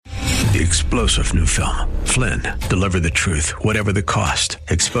The explosive new film, Flynn, deliver the truth, whatever the cost,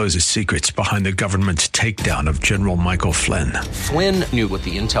 exposes secrets behind the government's takedown of General Michael Flynn. Flynn knew what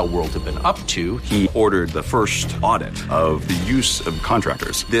the intel world had been up to. He ordered the first audit of the use of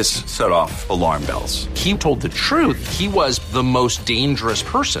contractors. This set off alarm bells. He told the truth. He was the most dangerous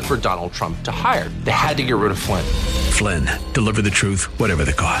person for Donald Trump to hire. They had to get rid of Flynn. Flynn, deliver the truth, whatever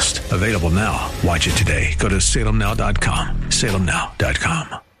the cost. Available now. Watch it today. Go to salemnow.com.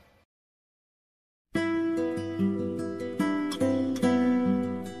 salemnow.com.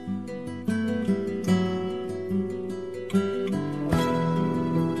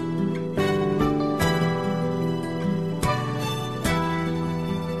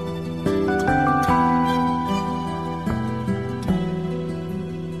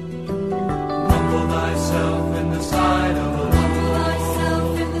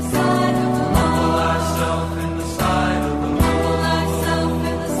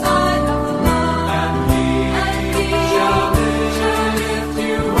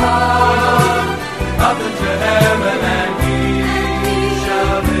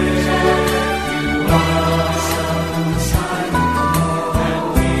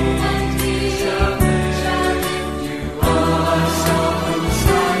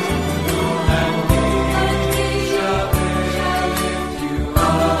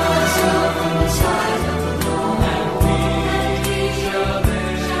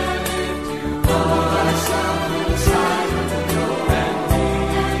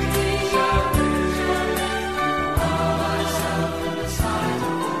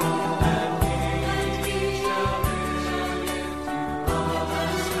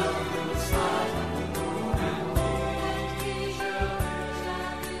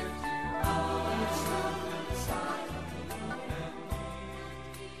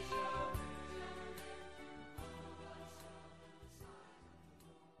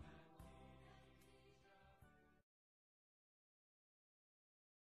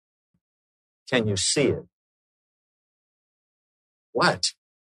 Can you see it? What?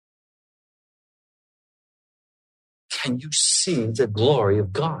 Can you see the glory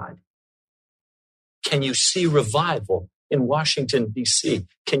of God? Can you see revival in Washington, D.C.?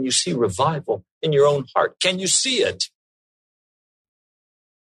 Can you see revival in your own heart? Can you see it?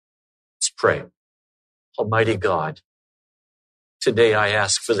 Let's pray. Almighty God, today I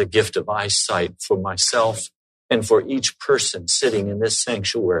ask for the gift of eyesight for myself and for each person sitting in this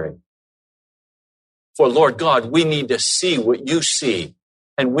sanctuary. For Lord God, we need to see what you see,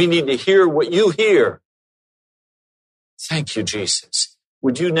 and we need to hear what you hear. Thank you, Jesus.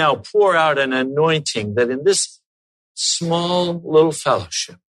 Would you now pour out an anointing that in this small little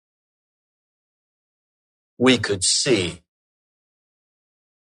fellowship, we could see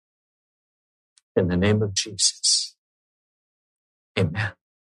in the name of Jesus. Amen.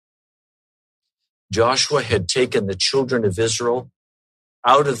 Joshua had taken the children of Israel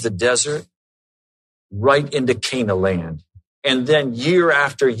out of the desert right into Canaan land. And then year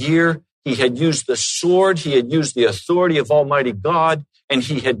after year, he had used the sword, he had used the authority of Almighty God, and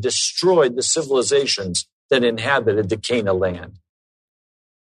he had destroyed the civilizations that inhabited the Canaan land.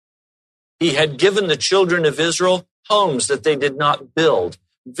 He had given the children of Israel homes that they did not build,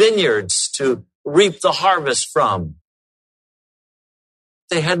 vineyards to reap the harvest from.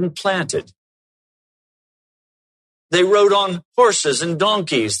 They hadn't planted. They rode on horses and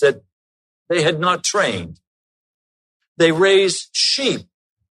donkeys that they had not trained. They raised sheep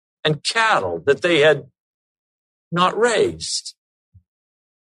and cattle that they had not raised.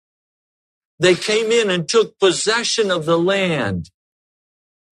 They came in and took possession of the land.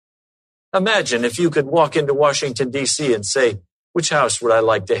 Imagine if you could walk into Washington, D.C. and say, which house would I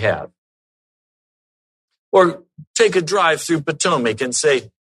like to have? Or take a drive through Potomac and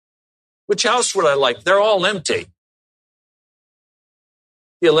say, which house would I like? They're all empty.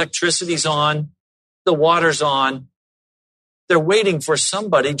 The electricity's on, the water's on. They're waiting for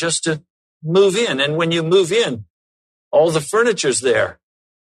somebody just to move in. And when you move in, all the furniture's there.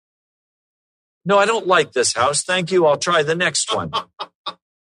 No, I don't like this house. Thank you. I'll try the next one.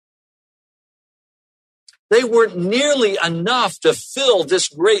 They weren't nearly enough to fill this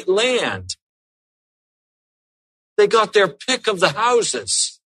great land. They got their pick of the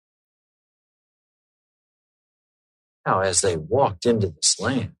houses. Now, as they walked into this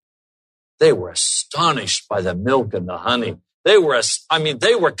land, they were astonished by the milk and the honey. They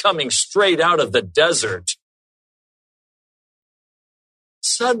were coming straight out of the desert.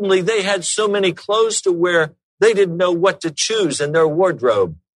 Suddenly, they had so many clothes to wear, they didn't know what to choose in their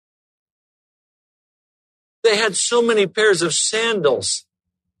wardrobe. They had so many pairs of sandals.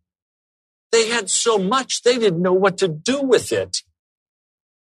 They had so much, they didn't know what to do with it.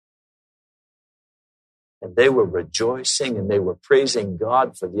 And they were rejoicing and they were praising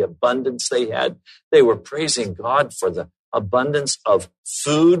God for the abundance they had. They were praising God for the abundance of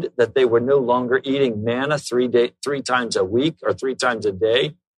food, that they were no longer eating manna 3 times a week or 3 times a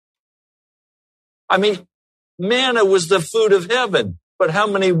day. I mean, manna was the food of heaven, but how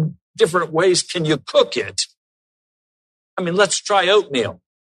many different ways can you cook it? I mean, let's try oatmeal.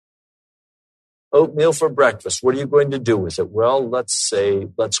 Oatmeal for breakfast. What are you going to do with it? Well, let's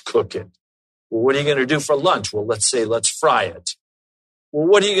cook it. Well, what are you going to do for lunch? Well, let's fry it. Well,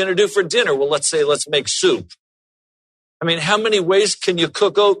 what are you going to do for dinner? Well, let's make soup. I mean, how many ways can you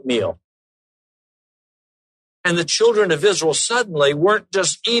cook oatmeal? And the children of Israel suddenly weren't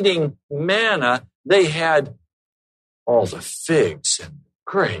just eating manna. They had all the figs and the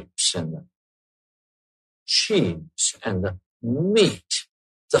grapes and the cheese and the meat,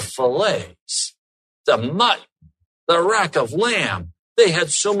 the fillets, the mutton, the rack of lamb. They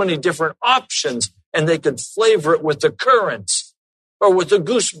had so many different options, and they could flavor it with the currants or with the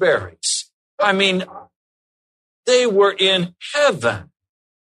gooseberries. I mean, they were in heaven.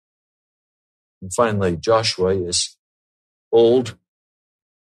 And finally, Joshua is old,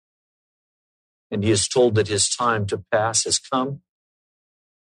 and he is told that his time to pass has come.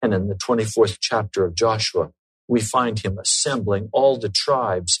 And in the 24th chapter of Joshua, we find him assembling all the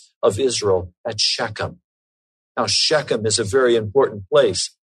tribes of Israel at Shechem. Now, Shechem is a very important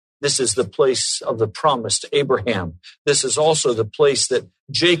place. This is the place of the promise to Abraham. This is also the place that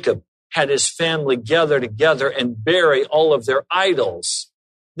Jacob had his family gather together and bury all of their idols.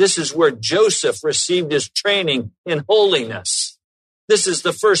 This is where Joseph received his training in holiness. This is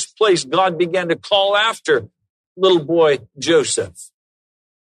the first place God began to call after little boy Joseph.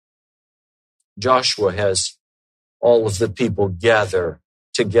 Joshua has all of the people gather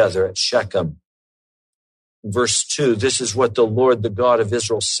together at Shechem. Verse 2, this is what the Lord, the God of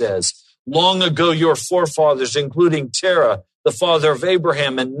Israel, says. Long ago, your forefathers, including Terah, the father of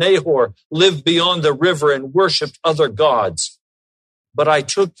Abraham, and Nahor, lived beyond the river and worshipped other gods. But I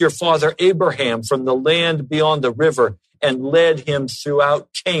took your father Abraham from the land beyond the river and led him throughout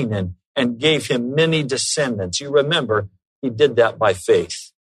Canaan and gave him many descendants. You remember, he did that by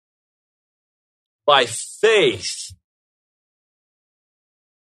faith. By faith,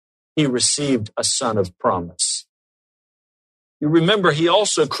 he received a son of promise. You remember, he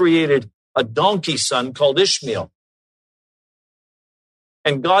also created a donkey son called Ishmael.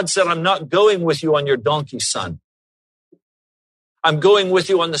 And God said, I'm not going with you on your donkey son. I'm going with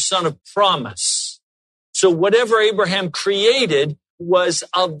you on the son of promise. So whatever Abraham created was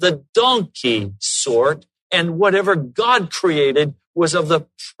of the donkey sort, and whatever God created was of the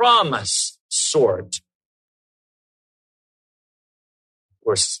promise sort. Of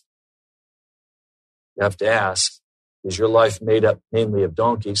course, you have to ask, is your life made up mainly of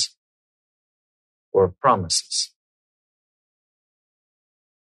donkeys or of promises?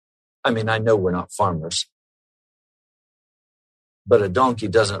 I mean, I know we're not farmers, but a donkey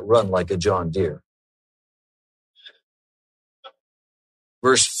doesn't run like a John Deere.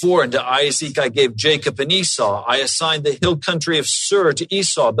 Verse 4, and to Isaac I gave Jacob and Esau. I assigned the hill country of Seir to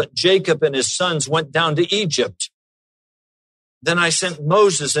Esau, but Jacob and his sons went down to Egypt. Then I sent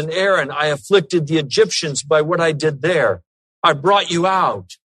Moses and Aaron. I afflicted the Egyptians by what I did there. I brought you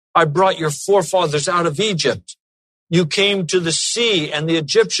out. I brought your forefathers out of Egypt. You came to the sea, and the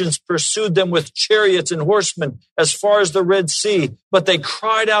Egyptians pursued them with chariots and horsemen as far as the Red Sea. But they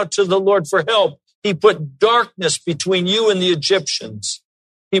cried out to the Lord for help. He put darkness between you and the Egyptians.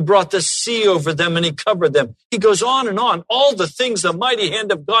 He brought the sea over them, and he covered them. He goes on and on. All the things the mighty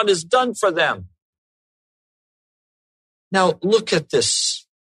hand of God has done for them. Now, look at this.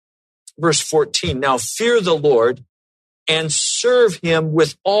 Verse 14. Now, fear the Lord and serve him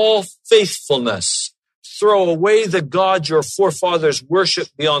with all faithfulness. Throw away the gods your forefathers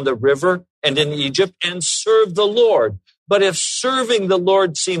worshiped beyond the river and in Egypt, and serve the Lord. But if serving the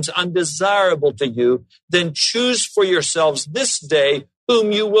Lord seems undesirable to you, then choose for yourselves this day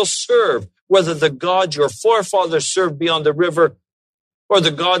whom you will serve, whether the gods your forefathers served beyond the river or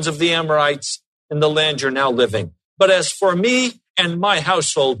the gods of the Amorites in the land you're now living. But as for me and my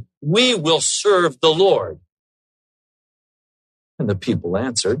household, we will serve the Lord. And the people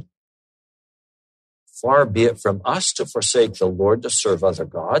answered, far be it from us to forsake the Lord to serve other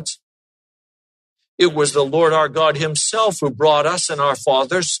gods. It was the Lord our God himself who brought us and our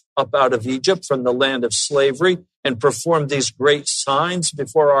fathers up out of Egypt from the land of slavery and performed these great signs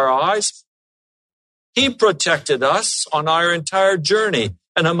before our eyes. He protected us on our entire journey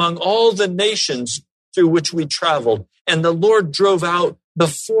and among all the nations through which we traveled. And the Lord drove out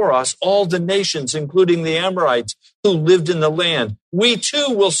before us all the nations, including the Amorites who lived in the land. We too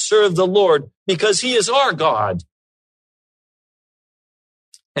will serve the Lord because he is our God.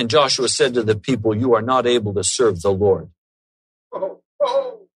 And Joshua said to the people, you are not able to serve the Lord.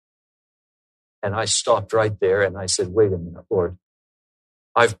 And I stopped right there and I said, wait a minute, Lord.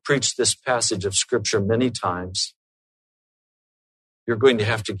 I've preached this passage of scripture many times. You're going to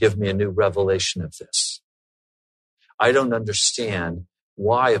have to give me a new revelation of this. I don't understand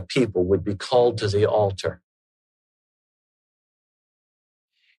why a people would be called to the altar.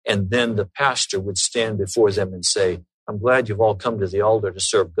 And then the pastor would stand before them and say, I'm glad you've all come to the altar to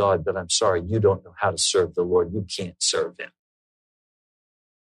serve God, but I'm sorry, you don't know how to serve the Lord. You can't serve him.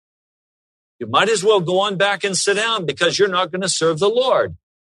 You might as well go on back and sit down because you're not going to serve the Lord.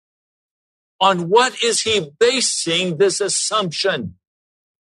 On what is he basing this assumption?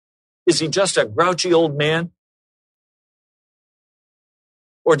 Is he just a grouchy old man?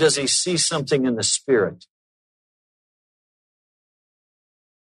 Or does he see something in the spirit?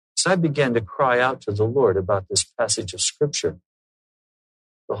 As I began to cry out to the Lord about this passage of scripture,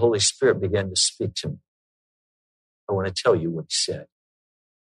 the Holy Spirit began to speak to me. I want to tell you what he said.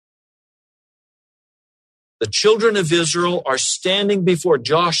 The children of Israel are standing before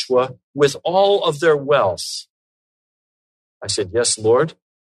Joshua with all of their wealth. I said, yes, Lord.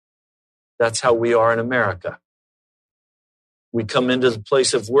 That's how we are in America. We come into the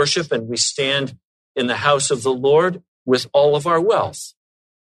place of worship and we stand in the house of the Lord with all of our wealth,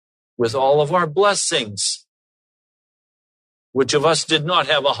 with all of our blessings. Which of us did not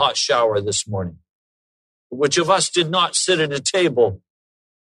have a hot shower this morning? Which of us did not sit at a table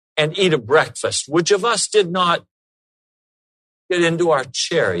and eat a breakfast? Which of us did not get into our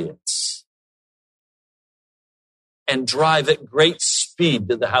chariots and drive at great speed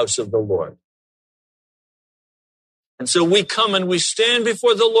to the house of the Lord? And so we come and we stand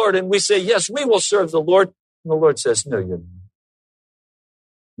before the Lord and we say, yes, we will serve the Lord. And the Lord says, no, you're not.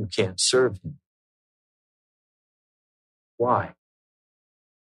 You can't serve him. Why?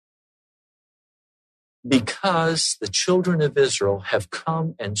 Because the children of Israel have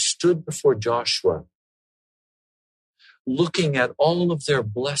come and stood before Joshua, looking at all of their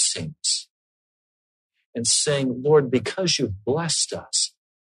blessings and saying, Lord, because you've blessed us,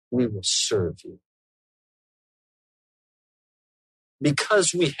 we will serve you.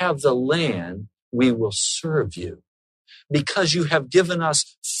 Because we have the land, we will serve you. Because you have given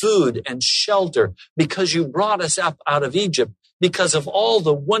us food and shelter, because you brought us up out of Egypt, because of all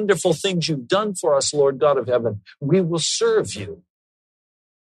the wonderful things you've done for us, Lord God of heaven, we will serve you.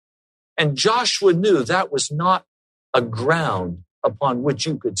 And Joshua knew that was not a ground upon which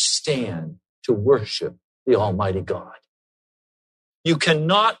you could stand to worship the Almighty God. You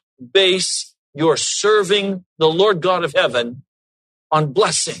cannot base your serving the Lord God of heaven on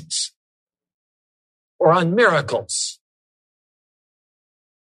blessings or on miracles.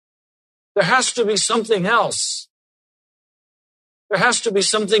 There has to be something else. There has to be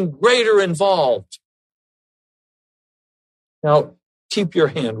something greater involved. Now, keep your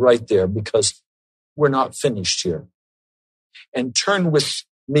hand right there because we're not finished here. And turn with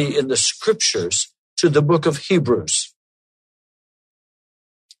me in the scriptures to the book of Hebrews.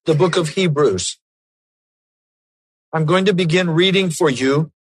 The book of Hebrews. I'm going to begin reading for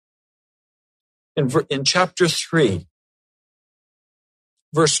you in chapter 3,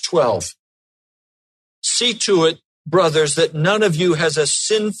 verse 12. See to it, brothers, that none of you has a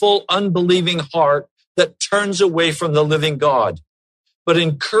sinful, unbelieving heart that turns away from the living God, but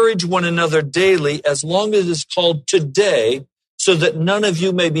encourage one another daily as long as it is called today, so that none of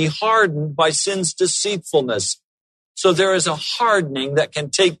you may be hardened by sin's deceitfulness. So there is a hardening that can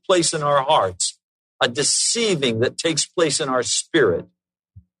take place in our hearts, a deceiving that takes place in our spirit.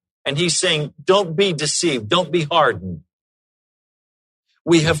 And he's saying, don't be deceived, don't be hardened.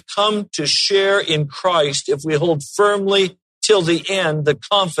 We have come to share in Christ if we hold firmly till the end the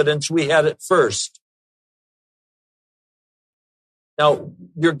confidence we had at first. Now,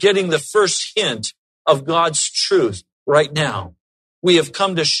 you're getting the first hint of God's truth right now. We have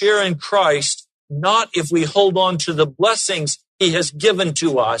come to share in Christ, not if we hold on to the blessings he has given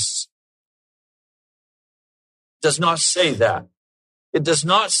to us. It does not say that. It does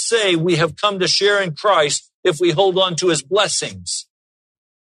not say we have come to share in Christ if we hold on to his blessings.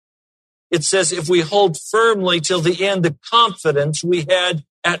 It says if we hold firmly till the end the confidence we had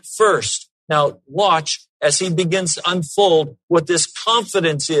at first. Now watch as he begins to unfold what this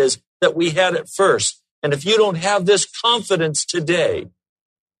confidence is that we had at first. And if you don't have this confidence today,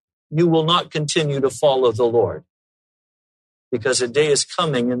 you will not continue to follow the Lord. Because a day is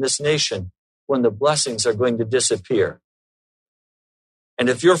coming in this nation when the blessings are going to disappear. And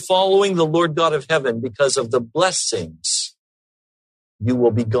if you're following the Lord God of heaven because of the blessings, you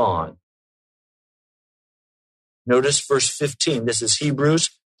will be gone. Notice verse 15. This is Hebrews,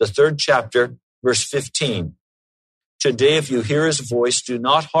 the 3rd chapter, verse 15. Today, if you hear his voice, do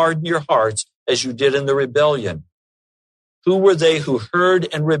not harden your hearts as you did in the rebellion. Who were they who heard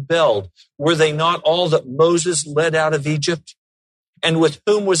and rebelled? Were they not all that Moses led out of Egypt? And with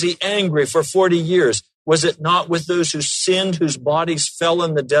whom was he angry for 40 years? Was it not with those who sinned, whose bodies fell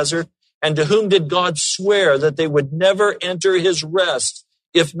in the desert? And to whom did God swear that they would never enter his rest,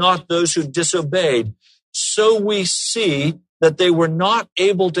 if not those who disobeyed? So we see that they were not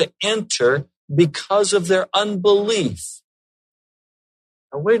able to enter because of their unbelief.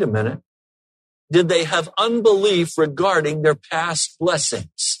 Now, wait a minute. Did they have unbelief regarding their past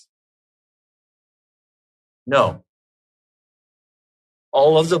blessings? No.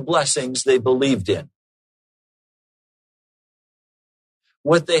 All of the blessings they believed in.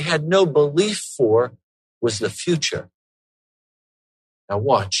 What they had no belief for was the future. Now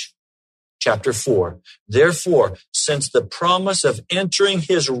watch. Chapter 4. Therefore, since the promise of entering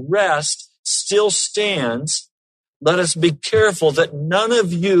his rest still stands, let us be careful that none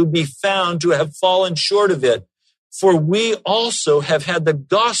of you be found to have fallen short of it. For we also have had the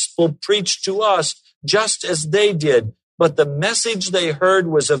gospel preached to us just as they did. But the message they heard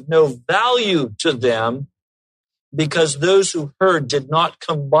was of no value to them because those who heard did not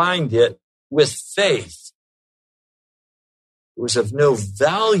combine it with faith. It was of no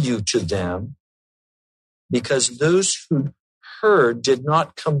value to them because those who heard did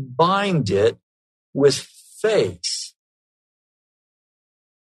not combine it with faith.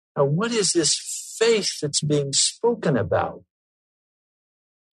 Now, what is this faith that's being spoken about?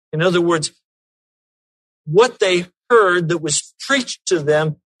 In other words, what they heard that was preached to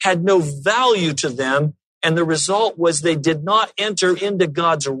them had no value to them, and the result was they did not enter into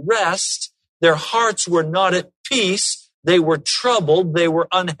God's rest. Their hearts were not at peace. They were troubled. They were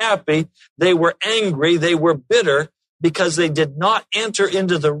unhappy. They were angry. They were bitter because they did not enter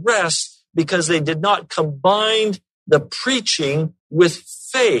into the rest, because they did not combine the preaching with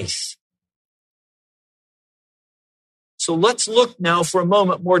faith. So let's look now for a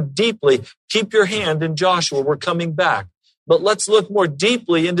moment more deeply. Keep your hand in Joshua. We're coming back. But let's look more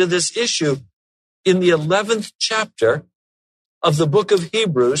deeply into this issue. In the 11th chapter of the book of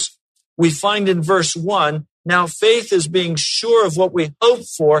Hebrews, we find in verse 1, now faith is being sure of what we hope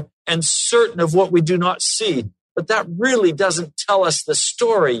for and certain of what we do not see. But that really doesn't tell us the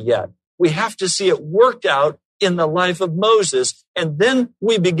story yet. We have to see it worked out in the life of Moses. And then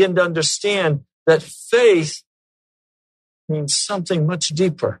we begin to understand that faith means something much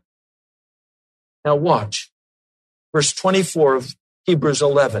deeper. Now watch. Verse 24 of Hebrews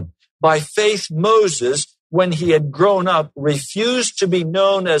 11. By faith, Moses, when he had grown up, refused to be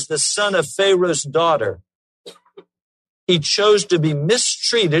known as the son of Pharaoh's daughter. He chose to be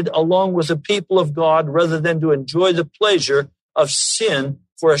mistreated along with the people of God rather than to enjoy the pleasure of sin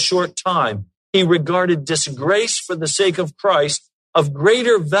for a short time. He regarded disgrace for the sake of Christ of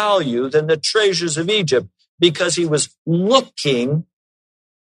greater value than the treasures of Egypt, because he was looking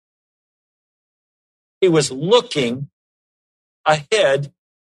ahead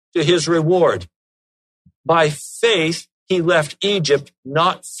to his reward. By faith, he left Egypt,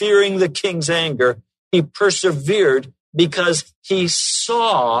 not fearing the king's anger. He persevered because he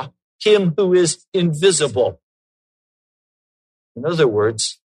saw him who is invisible. In other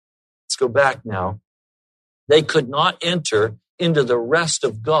words, let's go back now. They could not enter into the rest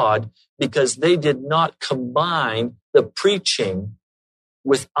of God because they did not combine the preaching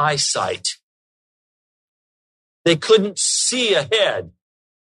with eyesight. They couldn't see ahead.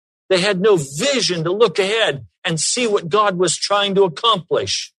 They had no vision to look ahead and see what God was trying to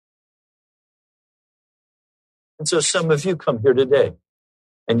accomplish. And so some of you come here today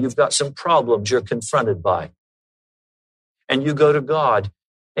and you've got some problems you're confronted by. And you go to God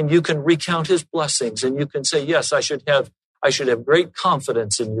and you can recount his blessings and you can say, yes, I should have great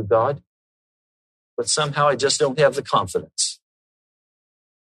confidence in you, God. But somehow I just don't have the confidence.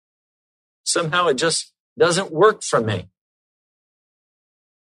 Somehow it just doesn't work for me.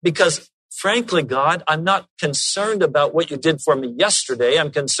 Because frankly, God, I'm not concerned about what you did for me yesterday.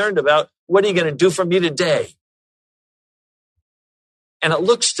 I'm concerned about what are you going to do for me today? And it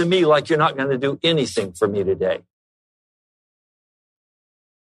looks to me like you're not going to do anything for me today.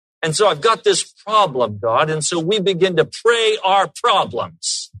 And so I've got this problem, God. And so we begin to pray our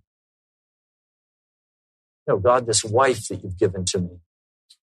problems. No, God, this wife that you've given to me,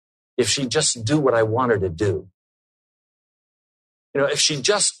 if she just do what I want her to do, if she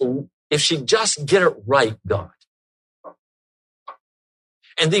just get it right, God.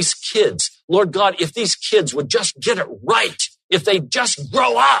 And these kids, Lord God, if these kids would just get it right, if they just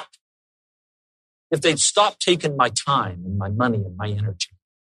grow up, if they'd stop taking my time and my money and my energy.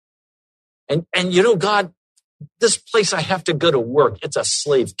 And God, this place I have to go to work, it's a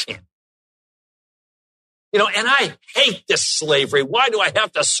slave camp. And I hate this slavery. Why do I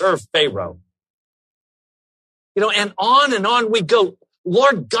have to serve Pharaoh? And on we go.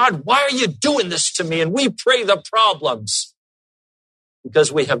 Lord God, why are you doing this to me? And we pray the problems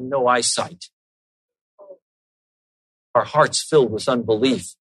because we have no eyesight. Our hearts filled with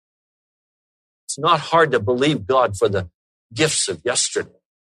unbelief. It's not hard to believe God for the gifts of yesterday.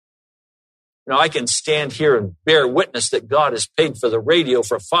 I can stand here and bear witness that God has paid for the radio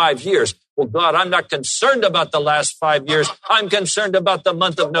for 5 years. Well, God, I'm not concerned about the last 5 years. I'm concerned about the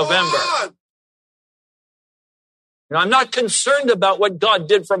month of November. I'm not concerned about what God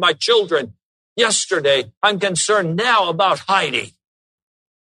did for my children yesterday. I'm concerned now about Heidi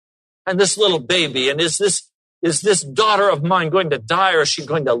and this little baby. And is this daughter of mine going to die or is she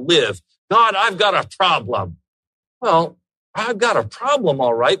going to live? God, I've got a problem. Well, I've got a problem,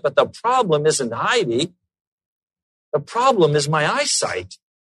 all right, but the problem isn't Heidi. The problem is my eyesight.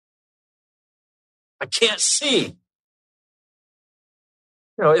 I can't see.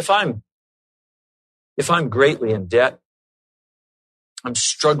 If I'm greatly in debt, I'm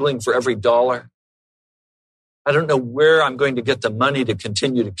struggling for every dollar. I don't know where I'm going to get the money to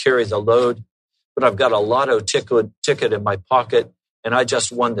continue to carry the load, but I've got a lotto ticket in my pocket, and I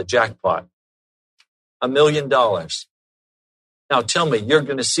just won the jackpot. $1 million. Now tell me, you're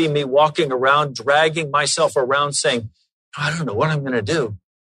going to see me walking around, dragging myself around saying, I don't know what I'm going to do.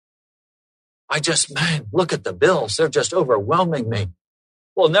 Look at the bills. They're just overwhelming me.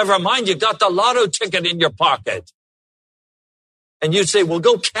 Well, never mind. You got the lotto ticket in your pocket. And you'd say, well,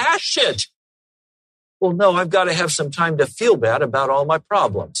 go cash it. Well, no, I've got to have some time to feel bad about all my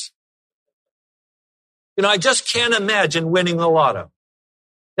problems. I just can't imagine winning the lotto.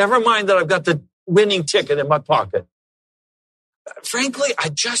 Never mind that I've got the winning ticket in my pocket. Frankly, I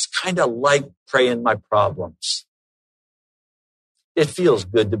just kind of like praying my problems. It feels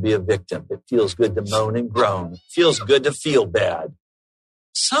good to be a victim. It feels good to moan and groan. It feels good to feel bad.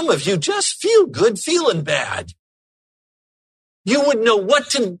 Some of you just feel good feeling bad. You wouldn't know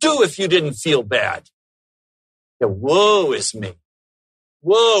what to do if you didn't feel bad. Woe is me.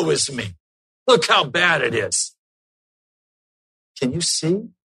 Woe is me. Look how bad it is. Can you see?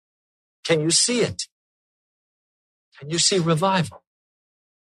 Can you see it? Can you see revival?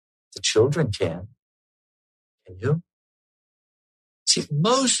 The children can. Can you? See,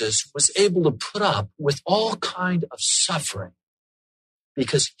 Moses was able to put up with all kind of suffering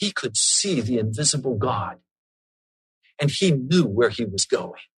because he could see the invisible God. And he knew where he was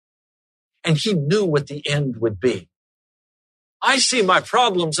going. And he knew what the end would be. I see my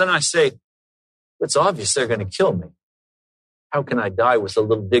problems and I say, it's obvious they're going to kill me. How can I die with a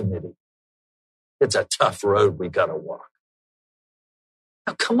little dignity? It's a tough road we got to walk.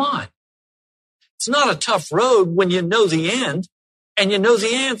 Now, come on. It's not a tough road when you know the end and you know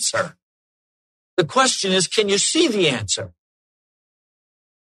the answer. The question is, can you see the answer?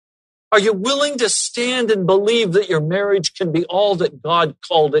 Are you willing to stand and believe that your marriage can be all that God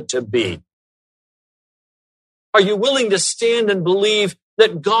called it to be? Are you willing to stand and believe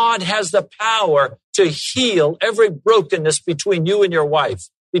that God has the power to heal every brokenness between you and your wife,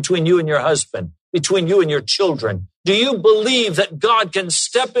 between you and your husband, between you and your children? Do you believe that God can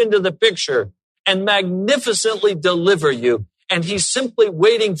step into the picture and magnificently deliver you? And he's simply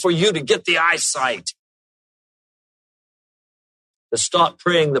waiting for you to get the eyesight. To stop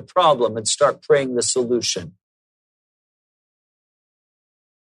praying the problem and start praying the solution.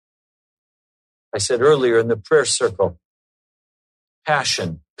 I said earlier in the prayer circle,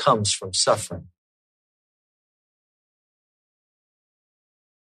 passion comes from suffering.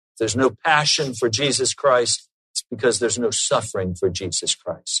 If there's no passion for Jesus Christ, it's because there's no suffering for Jesus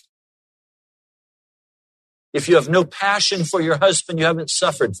Christ. If you have no passion for your husband, you haven't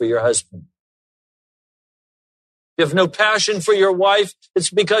suffered for your husband. If you have no passion for your wife, it's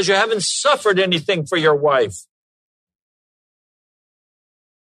because you haven't suffered anything for your wife.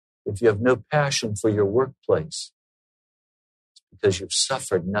 If you have no passion for your workplace, it's because you've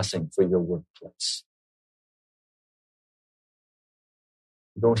suffered nothing for your workplace.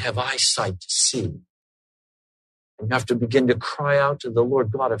 You don't have eyesight to see. And you have to begin to cry out to the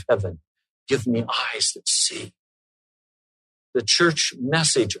Lord God of heaven, give me eyes that see. The church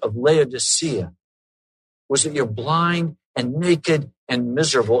message of Laodicea was that you're blind and naked and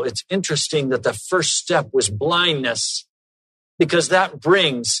miserable. It's interesting that the first step was blindness because that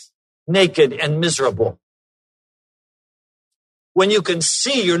brings naked and miserable. When you can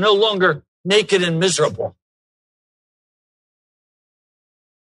see, you're no longer naked and miserable.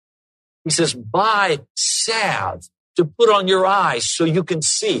 He says, buy salve to put on your eyes so you can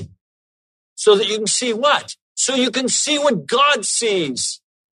see. So that you can see what? So you can see what God sees.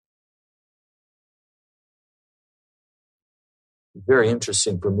 Very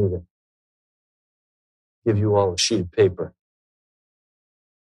interesting for me to give you all a sheet of paper.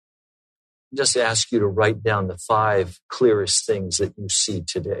 Just ask you to write down the 5 clearest things that you see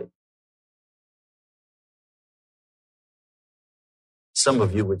today. Some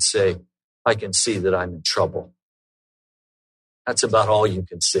of you would say, I can see that I'm in trouble. That's about all you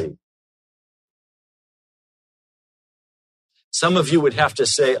can see. Some of you would have to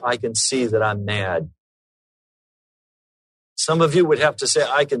say, I can see that I'm mad. Some of you would have to say,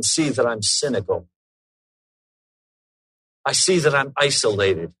 I can see that I'm cynical. I see that I'm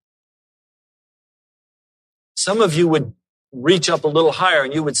isolated. Some of you would reach up a little higher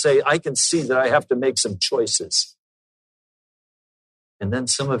and you would say, I can see that I have to make some choices. And then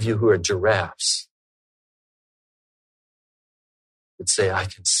some of you who are giraffes would say, I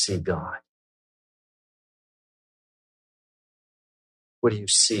can see God. What are you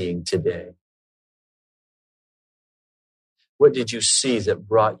seeing today? What did you see that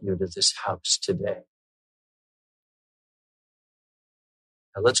brought you to this house today?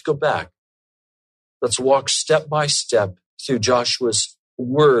 Now let's go back. Let's walk step by step through Joshua's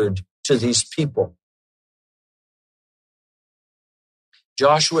word to these people.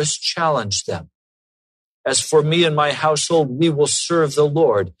 Joshua's challenged them. As for me and my household, we will serve the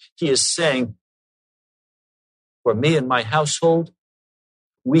Lord. He is saying, for me and my household,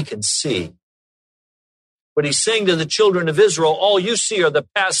 we can see. But he's saying to the children of Israel, all you see are the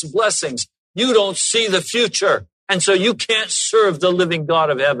past blessings. You don't see the future. And so you can't serve the living God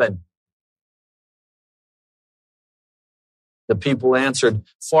of heaven. The people answered,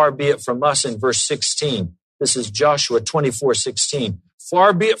 far be it from us, in verse 16. This is Joshua 24:16.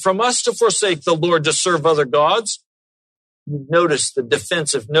 Far be it from us to forsake the Lord to serve other gods. Notice the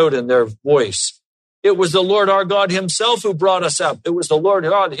defensive note in their voice. It was the Lord our God himself who brought us up. It was the Lord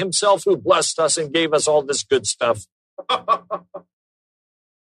God himself who blessed us and gave us all this good stuff.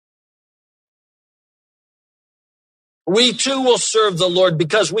 We too will serve the Lord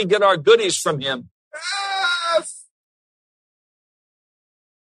because we get our goodies from him. Yes!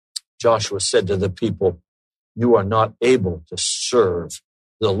 Joshua said to the people, you are not able to serve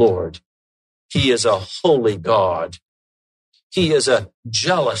the Lord. He is a holy God. He is a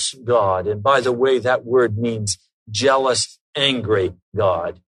jealous God. And by the way, that word means jealous, angry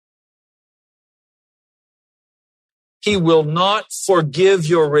God. He will not forgive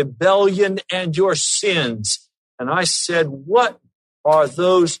your rebellion and your sins. And I said, what are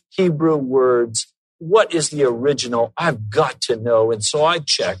those Hebrew words? What is the original? I've got to know. And so I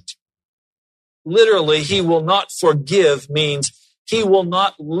checked. Literally, he will not forgive means he will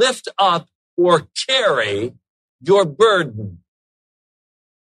not lift up or carry your burden.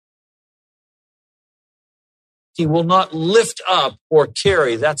 He will not lift up or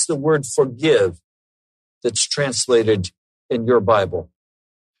carry. That's the word forgive that's translated in your Bible.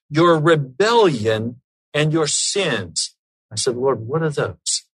 Your rebellion and your sins. I said, Lord, what are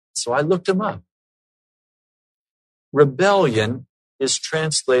those? So I looked them up. Rebellion is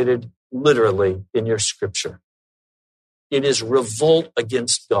translated literally in your scripture. It is revolt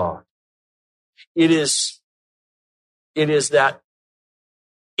against God. It is that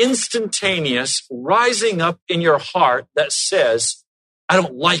instantaneous rising up in your heart that says, I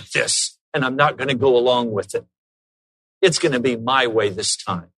don't like this and I'm not going to go along with it. It's going to be my way this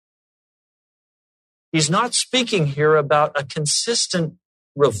time. He's not speaking here about a consistent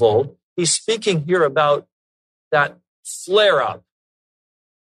revolt. He's speaking here about that flare up.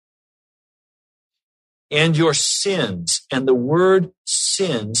 And your sins, and the word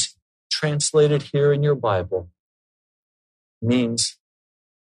sins translated here in your Bible means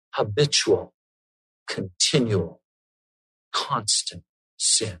habitual, continual, constant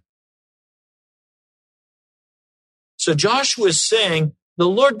sin. So Joshua is saying, the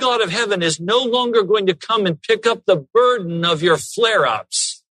Lord God of heaven is no longer going to come and pick up the burden of your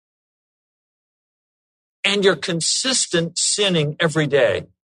flare-ups and your consistent sinning every day.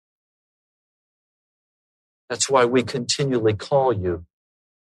 That's why we continually call you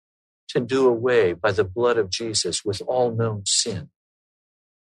to do away by the blood of Jesus with all known sin.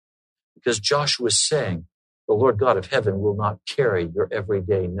 Because Joshua is saying, the Lord God of heaven will not carry your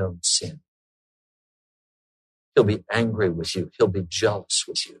everyday known sin. He'll be angry with you. He'll be jealous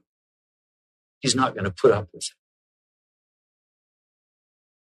with you. He's not going to put up with it.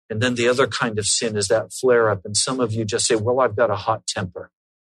 And then the other kind of sin is that flare up. And some of you just say, well, I've got a hot temper.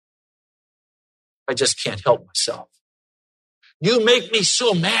 I just can't help myself. You make me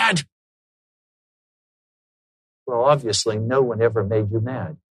so mad. Well, obviously, no one ever made you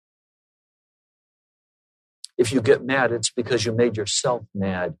mad. If you get mad, it's because you made yourself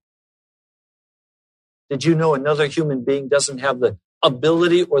mad. Did you know another human being doesn't have the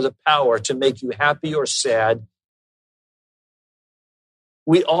ability or the power to make you happy or sad?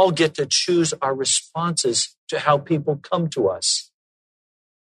 We all get to choose our responses to how people come to us.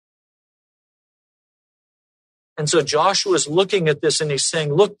 And so Joshua is looking at this and he's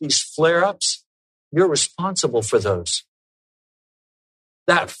saying, look, these flare-ups, you're responsible for those.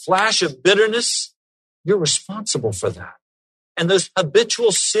 That flash of bitterness, you're responsible for that. And those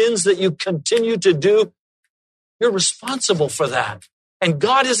habitual sins that you continue to do, you're responsible for that. And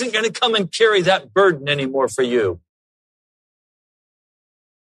God isn't going to come and carry that burden anymore for you.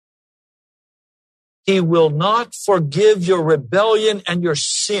 He will not forgive your rebellion and your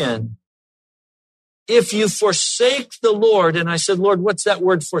sin if you forsake the Lord. And I said, Lord, what's that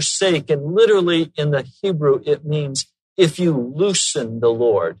word forsake? And literally in the Hebrew, it means if you loosen the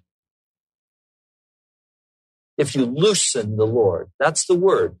Lord. If you loosen the Lord, that's the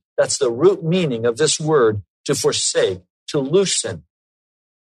word. That's the root meaning of this word, to forsake, to loosen.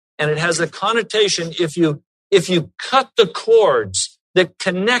 And it has a connotation if you cut the cords that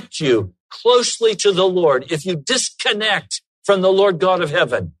connect you closely to the Lord, if you disconnect from the Lord God of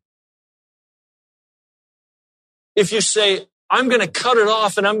heaven. If you say, I'm going to cut it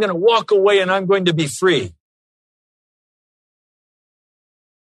off and I'm going to walk away and I'm going to be free.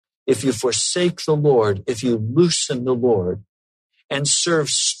 If you forsake the Lord, if you loosen the Lord and serve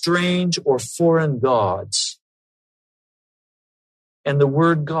strange or foreign gods, and the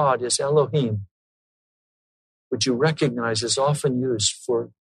word God is Elohim, which you recognize is often used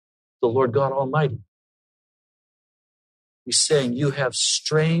for the Lord God Almighty. He's saying you have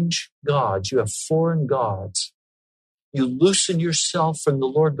strange gods, you have foreign gods. You loosen yourself from the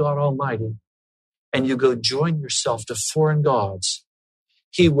Lord God Almighty and you go join yourself to foreign gods.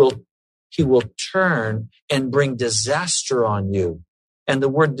 He will turn and bring disaster on you. And the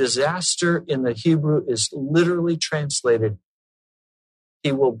word disaster in the Hebrew is literally translated,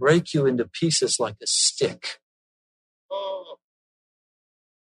 he will break you into pieces like a stick.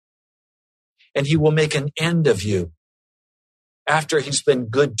 And he will make an end of you after he's been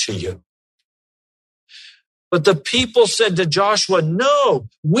good to you. But the people said to Joshua, no,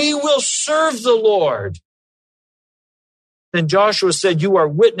 we will serve the Lord. Then Joshua said, you are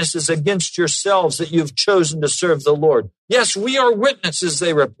witnesses against yourselves that you've chosen to serve the Lord. Yes, we are witnesses,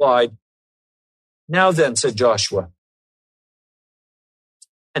 they replied. Now then, said Joshua.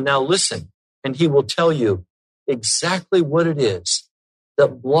 And now listen, and he will tell you exactly what it is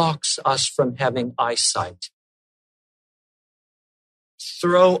that blocks us from having eyesight.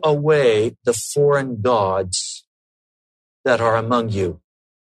 Throw away the foreign gods that are among you.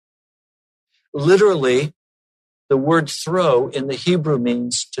 Literally, the word throw in the Hebrew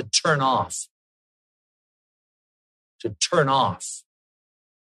means to turn off. To turn off.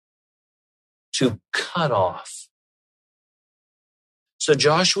 To cut off. So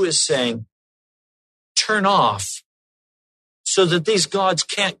Joshua is saying, turn off so that these gods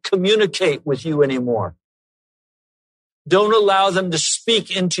can't communicate with you anymore. Don't allow them to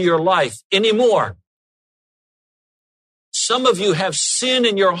speak into your life anymore. Some of you have sin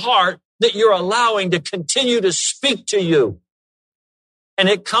in your heart that you're allowing to continue to speak to you. And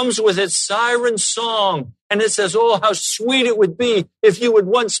it comes with its siren song. And it says, oh, how sweet it would be if you would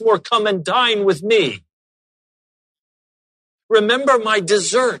once more come and dine with me. Remember my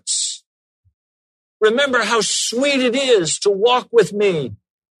desserts. Remember how sweet it is to walk with me.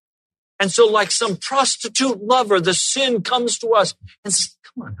 And so like some prostitute lover, the sin comes to us and says,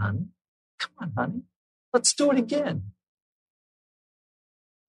 come on, honey. Let's do it again.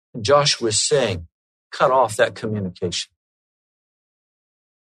 And Joshua is saying, cut off that communication.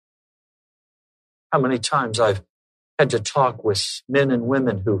 How many times I've had to talk with men and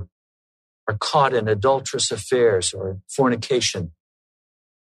women who are caught in adulterous affairs or fornication.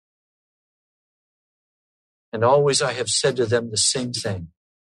 And always I have said to them the same thing.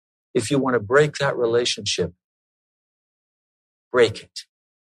 If you want to break that relationship, break it.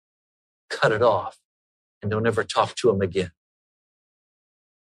 Cut it off and don't ever talk to them again.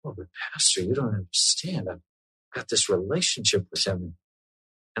 Oh, but Pastor, you don't understand. I've got this relationship with him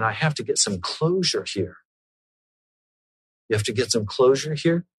and I have to get some closure here. You have to get some closure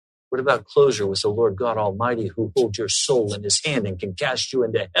here? What about closure with the Lord God Almighty who holds your soul in his hand and can cast you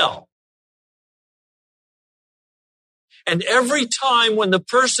into hell? And every time when the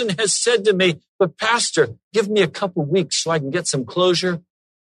person has said to me, but Pastor, give me a couple weeks so I can get some closure,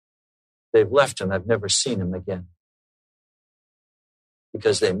 they've left and I've never seen him again.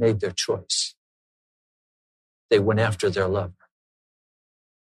 Because they made their choice. they went after their lover.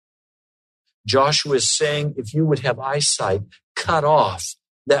 Joshua is saying, if you would have eyesight, cut off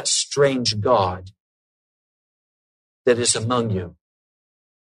that strange god that is among you.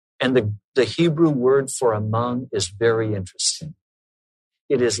 And the Hebrew word for among is very interesting.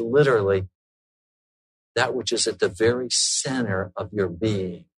 It is literally that which is at the very center of your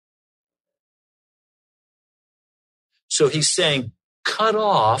being. So he's saying, cut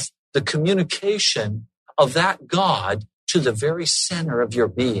off the communication of that God to the very center of your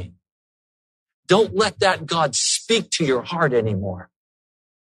being. Don't let that God speak to your heart anymore.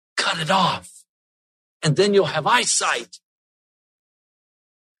 Cut it off, and then you'll have eyesight.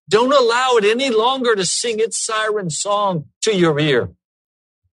 Don't allow it any longer to sing its siren song to your ear.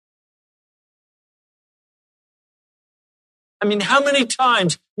 I mean, how many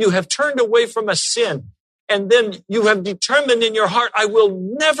times you have turned away from a sin, and then you have determined in your heart, I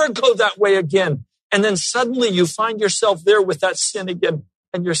will never go that way again. And then suddenly you find yourself there with that sin again,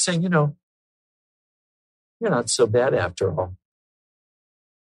 and you're saying, you're not so bad after all.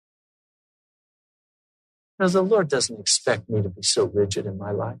 Because the Lord doesn't expect me to be so rigid in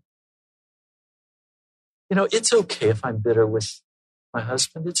my life. It's okay if I'm bitter with my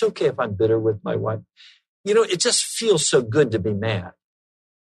husband. It's okay if I'm bitter with my wife. It just feels so good to be mad.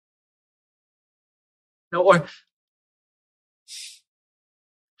 I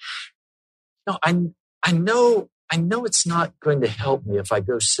know it's not going to help me if I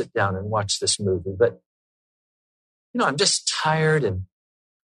go sit down and watch this movie, but I'm just tired and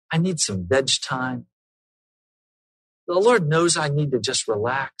I need some veg time. The Lord knows I need to just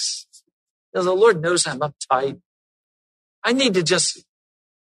relax. The Lord knows I'm uptight. I need to just,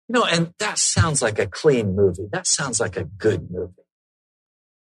 and that sounds like a clean movie. That sounds like a good movie.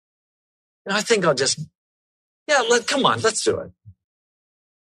 I think I'll just, come on, let's do it.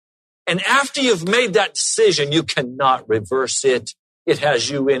 And after you've made that decision, you cannot reverse it. It has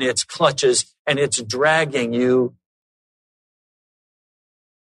you in its clutches and it's dragging you.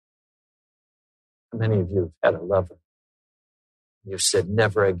 How many of you have had a lover? You said,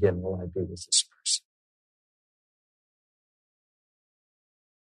 never again will I be with this person.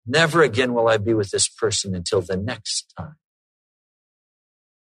 Never again will I be with this person until the next time.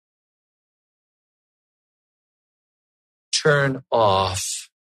 Turn off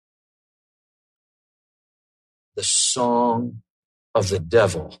the song of the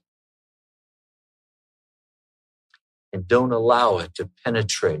devil and don't allow it to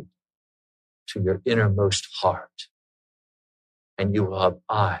penetrate to your innermost heart. And you will have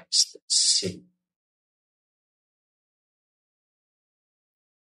eyes that see.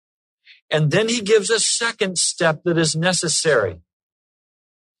 And then he gives a second step that is necessary.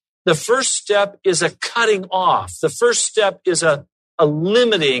 The first step is a cutting off. The first step is a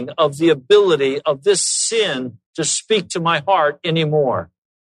limiting of the ability of this sin to speak to my heart anymore.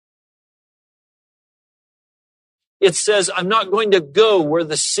 It says, I'm not going to go where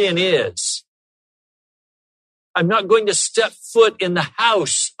the sin is. I'm not going to step foot in the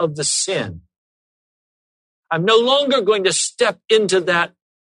house of the sin. I'm no longer going to step into that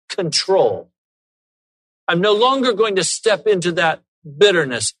control. I'm no longer going to step into that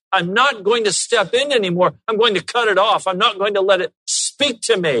bitterness. I'm not going to step in anymore. I'm going to cut it off. I'm not going to let it speak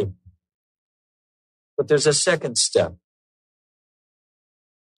to me. But there's a second step.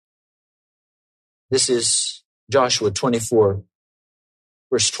 This is Joshua 24,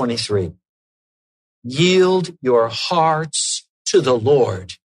 verse 23. Yield your hearts to the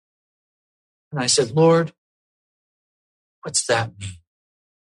Lord. And I said, Lord, what's that mean?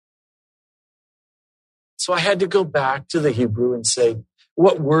 So I had to go back to the Hebrew and say,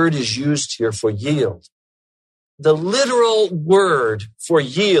 what word is used here for yield? The literal word for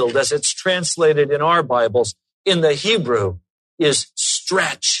yield, as it's translated in our Bibles, in the Hebrew, is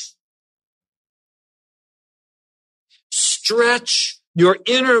stretch. Stretch your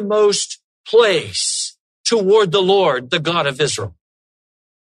innermost place toward the Lord, the God of Israel.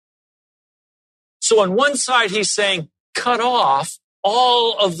 So on one side, he's saying, cut off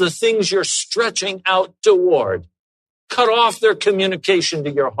all of the things you're stretching out toward. Cut off their communication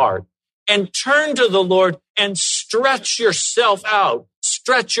to your heart and turn to the Lord and stretch yourself out.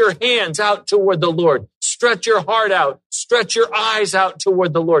 Stretch your hands out toward the Lord. Stretch your heart out. Stretch your eyes out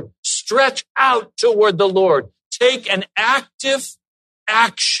toward the Lord. Stretch out toward the Lord. Take an active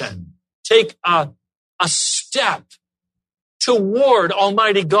action. Take a step toward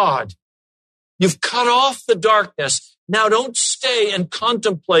Almighty God. You've cut off the darkness. Now don't stay and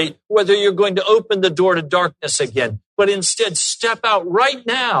contemplate whether you're going to open the door to darkness again, but instead step out right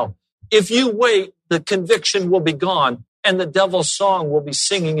now. If you wait, the conviction will be gone and the devil's song will be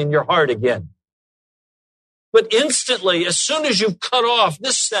singing in your heart again. But instantly, as soon as you cut off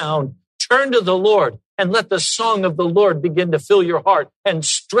this sound, turn to the Lord and let the song of the Lord begin to fill your heart and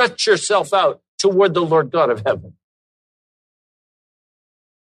stretch yourself out toward the Lord God of heaven.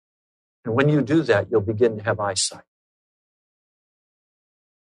 And when you do that, you'll begin to have eyesight.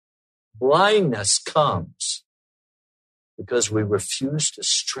 Blindness comes because we refuse to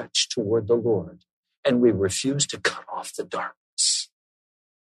stretch toward the Lord and we refuse to cut off the darkness.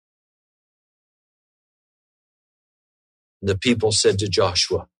 The people said to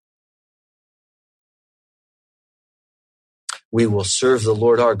Joshua, "We will serve the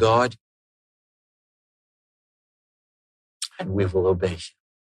Lord our God and we will obey him."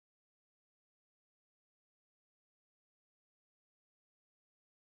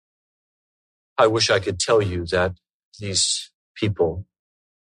 I wish I could tell you that these people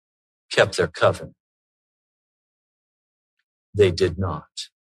kept their covenant. They did not.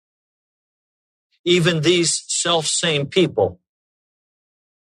 Even these self-same people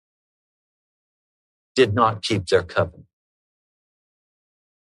did not keep their covenant.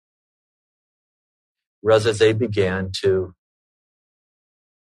 Rather, they began to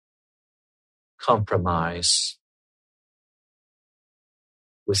compromise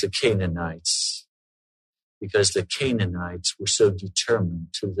with the Canaanites because the Canaanites were so determined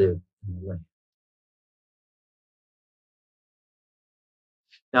to live in the land.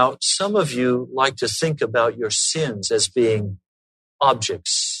 Now, some of you like to think about your sins as being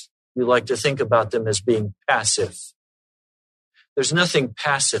objects. You like to think about them as being passive. There's nothing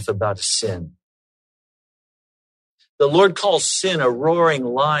passive about a sin. The Lord calls sin a roaring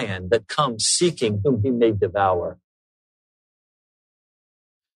lion that comes seeking whom he may devour.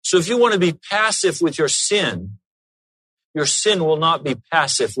 So if you want to be passive with your sin will not be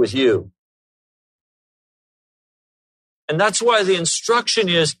passive with you. And that's why the instruction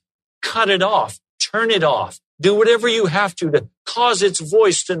is cut it off, turn it off, do whatever you have to cause its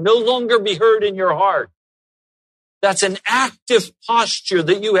voice to no longer be heard in your heart. That's an active posture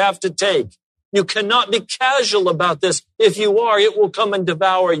that you have to take. You cannot be casual about this. If you are, it will come and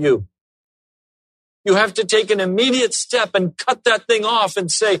devour you. You have to take an immediate step and cut that thing off and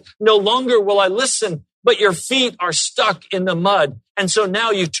say, no longer will I listen, but your feet are stuck in the mud. And so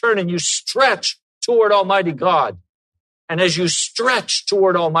now you turn and you stretch toward Almighty God. And as you stretch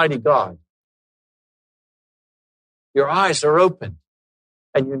toward Almighty God, your eyes are open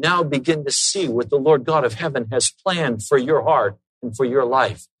and you now begin to see what the Lord God of heaven has planned for your heart and for your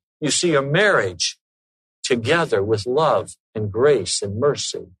life. You see your marriage together with love and grace and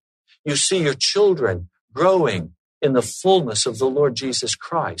mercy. You see your children growing in the fullness of the Lord Jesus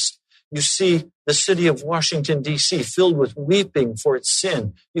Christ. You see the city of Washington, D.C. filled with weeping for its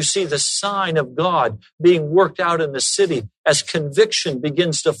sin. You see the sign of God being worked out in the city as conviction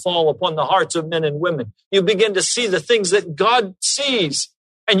begins to fall upon the hearts of men and women. You begin to see the things that God sees,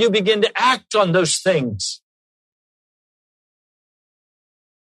 and you begin to act on those things.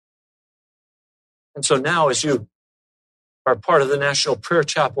 And so now as you are part of the National Prayer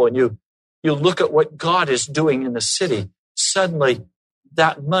Chapel and you look at what God is doing in the city, suddenly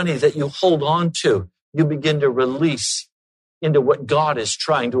that money that you hold on to, you begin to release into what God is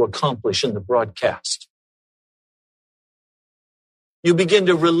trying to accomplish in the broadcast. You begin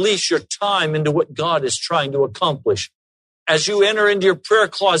to release your time into what God is trying to accomplish. As you enter into your prayer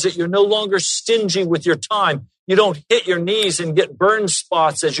closet, you're no longer stingy with your time. You don't hit your knees and get burn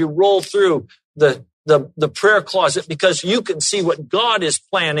spots as you roll through the prayer closet because you can see what God is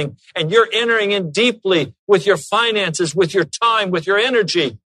planning and you're entering in deeply with your finances, with your time, with your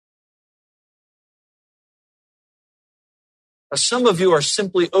energy. Now, some of you are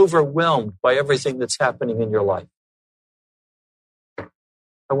simply overwhelmed by everything that's happening in your life.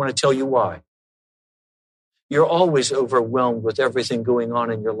 I want to tell you why. You're always overwhelmed with everything going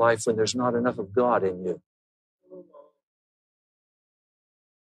on in your life when there's not enough of God in you.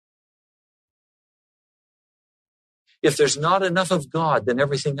 If there's not enough of God, then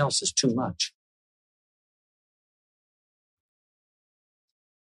everything else is too much.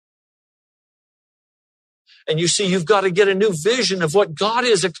 And you see, you've got to get a new vision of what God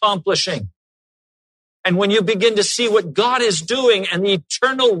is accomplishing. And when you begin to see what God is doing and the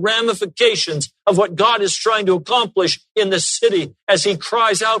eternal ramifications of what God is trying to accomplish in the city as he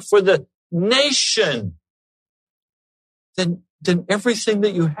cries out for the nation, then everything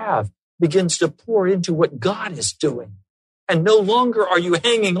that you have begins to pour into what God is doing. And no longer are you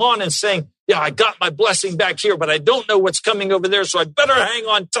hanging on and saying, yeah, I got my blessing back here, but I don't know what's coming over there, so I better hang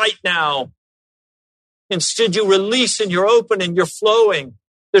on tight now. Instead, you release and you're open and you're flowing.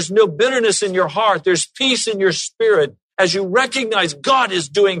 There's no bitterness in your heart. There's peace in your spirit. as you recognize God is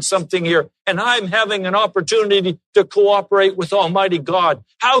doing something here and I'm having an opportunity to cooperate with Almighty God.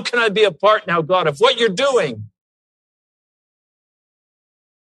 How can I be a part now, God, of what you're doing?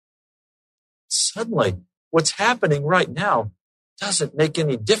 Suddenly, what's happening right now doesn't make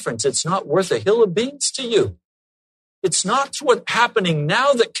any difference. It's not worth a hill of beans to you. It's not what's happening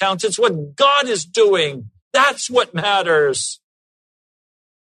now that counts. It's what God is doing. That's what matters.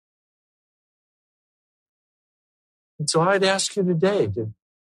 And so I'd ask you today to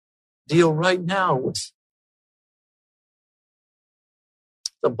deal right now with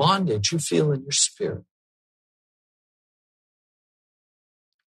the bondage you feel in your spirit.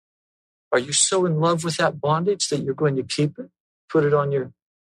 Are you so in love with that bondage that you're going to keep it, put it on your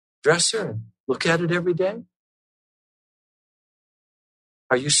dresser and look at it every day?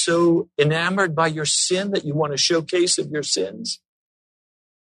 Are you so enamored by your sin that you want a showcase of your sins?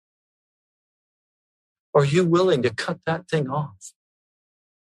 Or are you willing to cut that thing off?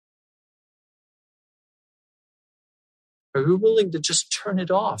 Are you willing to just turn it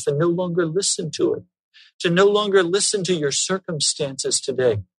off and no longer listen to it? To no longer listen to your circumstances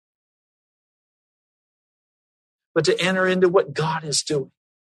today, but to enter into what God is doing.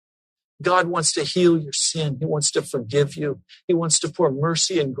 God wants to heal your sin. He wants to forgive you. He wants to pour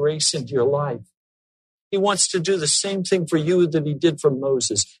mercy and grace into your life. He wants to do the same thing for you that he did for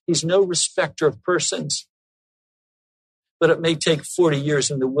Moses. He's no respecter of persons. But it may take 40 years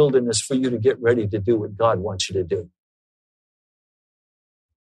in the wilderness for you to get ready to do what God wants you to do.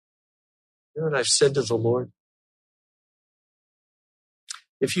 You know what I've said to the Lord?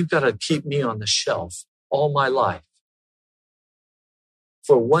 If you've got to keep me on the shelf all my life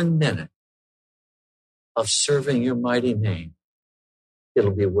for 1 minute of serving your mighty name,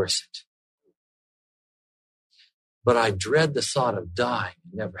 it'll be worth it. But I dread the thought of dying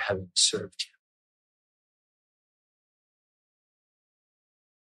and never having served you.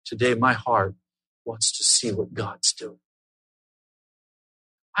 Today, my heart wants to see what God's doing.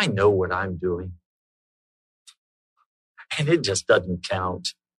 I know what I'm doing, and it just doesn't count.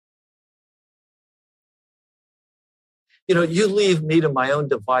 You know, you leave me to my own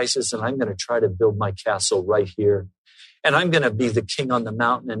devices, and I'm going to try to build my castle right here. And I'm going to be the king on the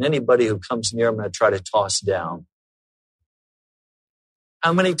mountain, and anybody who comes near, I'm going to try to toss down.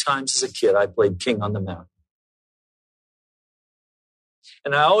 How many times as a kid I played king on the mountain?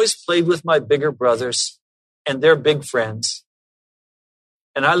 And I always played with my bigger brothers and their big friends.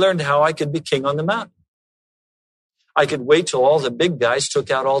 And I learned how I could be king on the mountain. I could wait till all the big guys took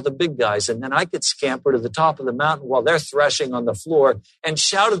out all the big guys, and then I could scamper to the top of the mountain while they're threshing on the floor and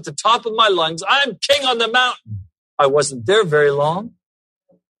shout at the top of my lungs, I'm king on the mountain. I wasn't there very long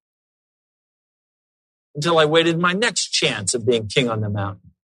until I waited my next chance of being king on the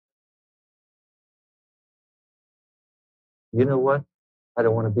mountain. You know what? I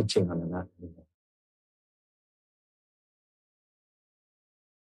don't want to be king on the mountain anymore.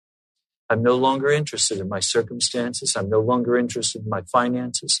 I'm no longer interested in my circumstances. I'm no longer interested in my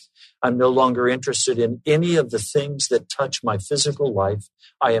finances. I'm no longer interested in any of the things that touch my physical life.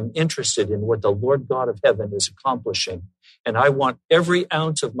 I am interested in what the Lord God of heaven is accomplishing. And I want every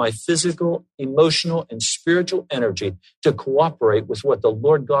ounce of my physical, emotional, and spiritual energy to cooperate with what the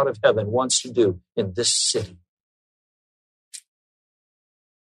Lord God of heaven wants to do in this city.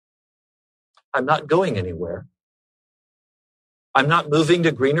 I'm not going anywhere. I'm not moving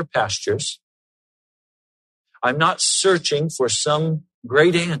to greener pastures. I'm not searching for some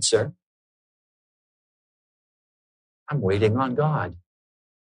great answer. I'm waiting on God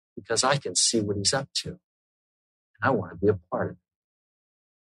because I can see what he's up to. And I want to be a part of it.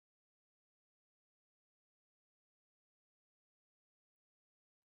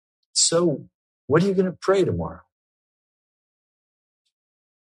 So, what are you going to pray tomorrow?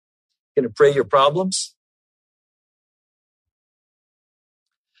 Going to pray your problems?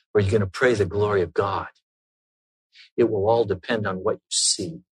 Or are you going to pray the glory of God? It will all depend on what you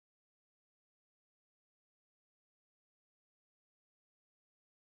see.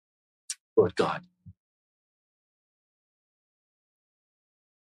 Lord God,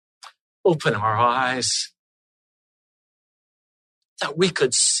 open our eyes that we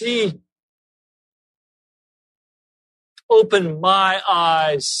could see. Open my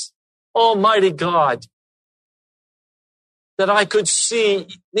eyes, Almighty God, that I could see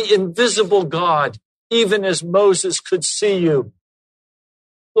the invisible God, even as Moses could see you.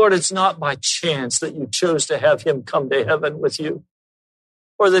 Lord, it's not by chance that you chose to have him come to heaven with you,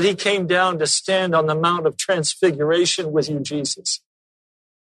 or that he came down to stand on the Mount of Transfiguration with you, Jesus.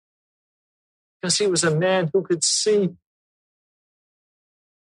 Because he was a man who could see.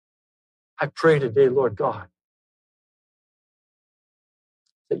 I pray today, Lord God,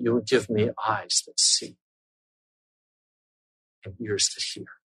 that you would give me eyes that see and ears that hear.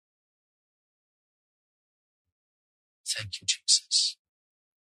 Thank you, Jesus.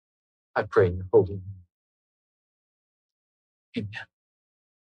 I pray in your holy name. Amen.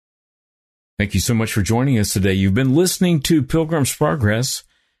 Thank you so much for joining us today. You've been listening to Pilgrim's Progress,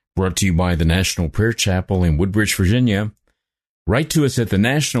 brought to you by the National Prayer Chapel in Woodbridge, Virginia. Write to us at the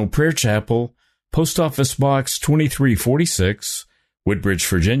National Prayer Chapel, Post Office Box 2346, Woodbridge,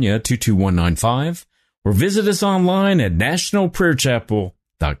 Virginia 22195, or visit us online at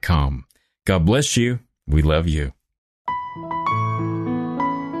nationalprayerchapel.com. God bless you. We love you.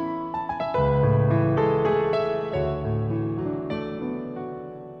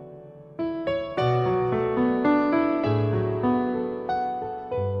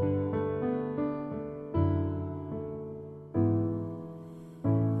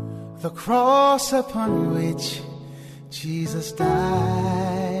 The cross upon which Jesus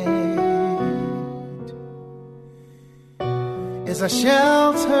died is a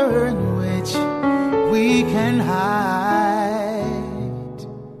shelter in which we can hide,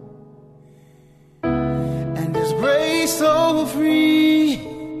 and His grace so free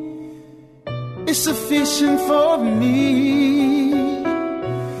is sufficient for me,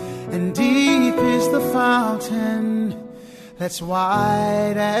 and deep is the fountain that's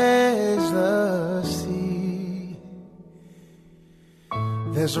wide as the sea.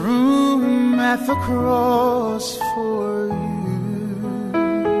 There's room at the cross for you.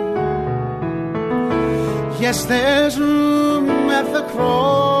 Yes, there's room at the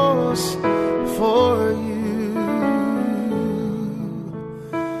cross for you.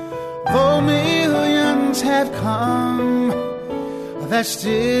 Though millions have come, there's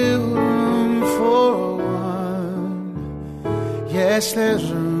still room for one. Yes,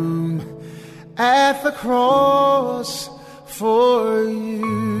 there's room at the cross for you.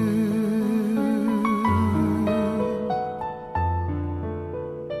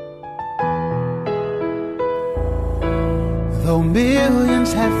 Though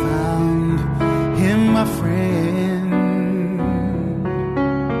millions have found Him a friend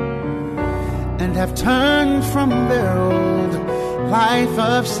and have turned from their old life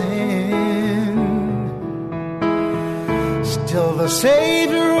of sin, till the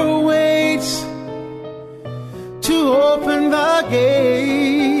Savior awaits to open the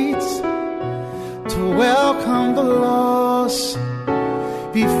gates, to welcome the lost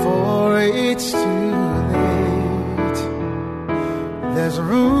before it's too late. There's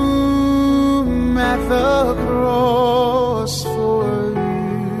room at the cross for you.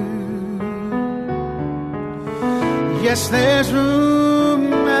 Yes, there's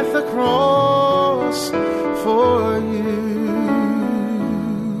room at the cross for you.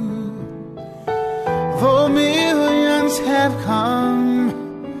 Though millions have come,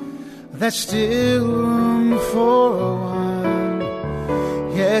 there's still room for one.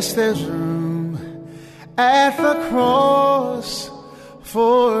 Yes, there's room at the cross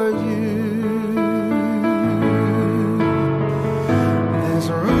for you. There's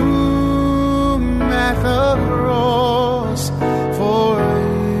room at the cross for you.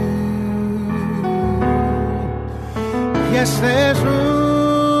 Yes, there's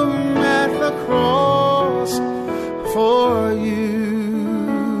room at the cross for you.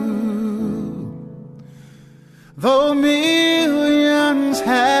 Though millions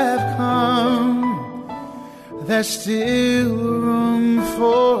have come, there's still room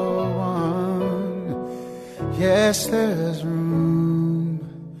for one. Yes, there's room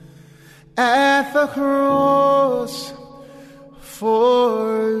at the cross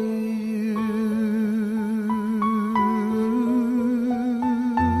for you.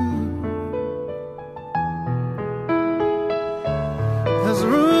 There's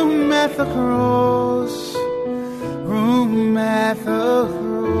room at the cross, room at the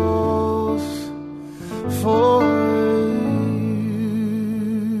cross for you.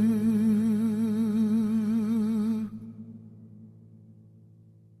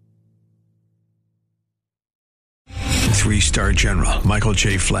 3-star General Michael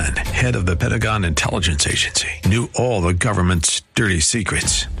J. Flynn, head of the Pentagon Intelligence Agency, knew all the government's dirty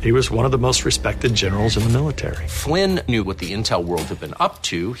secrets. He was one of the most respected generals in the military. Flynn knew what the intel world had been up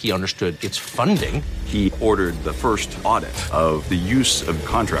to. He understood its funding. He ordered the first audit of the use of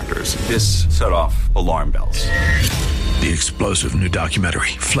contractors. This set off alarm bells. The explosive new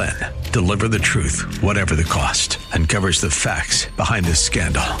documentary, Flynn, Deliver the Truth, Whatever the Cost, uncovers the facts behind this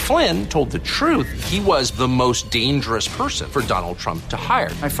scandal. Flynn told the truth. He was the most dangerous person for Donald Trump to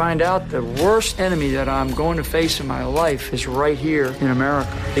hire. I find out the worst enemy that I'm going to face in my life is right here in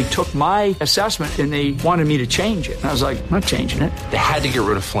America. They took my assessment and they wanted me to change it. And I was like, I'm not changing it. They had to get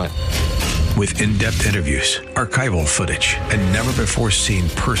rid of Flynn. With in-depth interviews, archival footage, and never-before-seen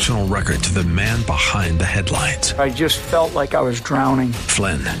personal records of the man behind the headlines. I just felt like I was drowning.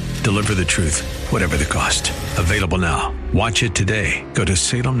 Flynn, Deliver the Truth, Whatever the Cost. Available now. Watch it today. Go to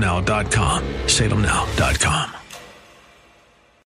salemnow.com. salemnow.com.